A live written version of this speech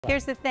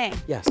Here's the thing.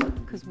 Yes.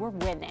 Because we're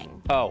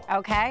winning. Oh.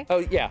 Okay? Oh,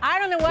 yeah. I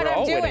don't know what We're I'm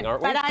all doing, winning,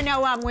 aren't we? but I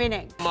know I'm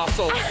winning.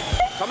 Muscle.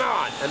 Come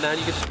on. And then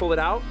you can just pull it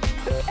out.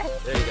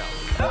 There you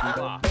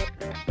go.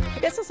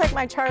 This is like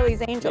my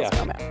Charlie's Angels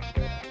moment.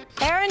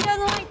 Erin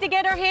doesn't like to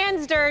get her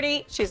hands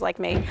dirty. She's like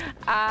me.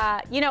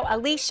 You know,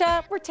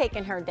 Alicia, we're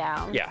taking her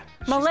down. Yeah.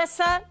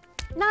 Melissa,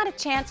 not a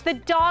chance. The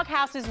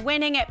doghouse is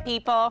winning it,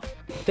 people.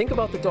 Think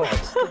about the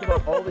dogs. Think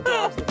about all the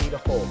dogs that need a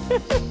home.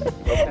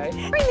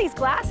 Okay? Wearing these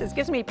glasses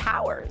gives me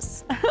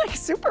powers. Like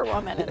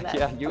Superwoman in this.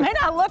 Yeah, you... I may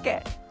not look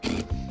it.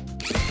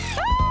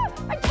 Ah,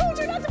 I told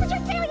you not to put your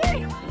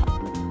failure.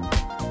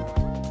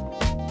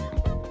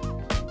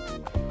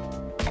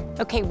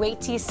 Okay,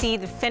 wait till you see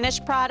the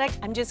finished product.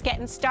 I'm just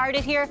getting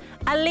started here.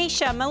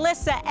 Alicia,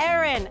 Melissa,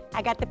 Erin,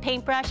 I got the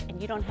paintbrush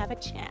and you don't have a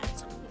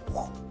chance.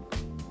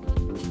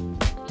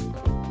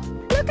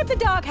 Look at the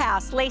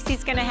doghouse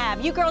Lacey's gonna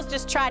have. You girls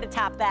just try to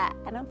top that.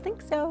 I don't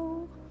think so.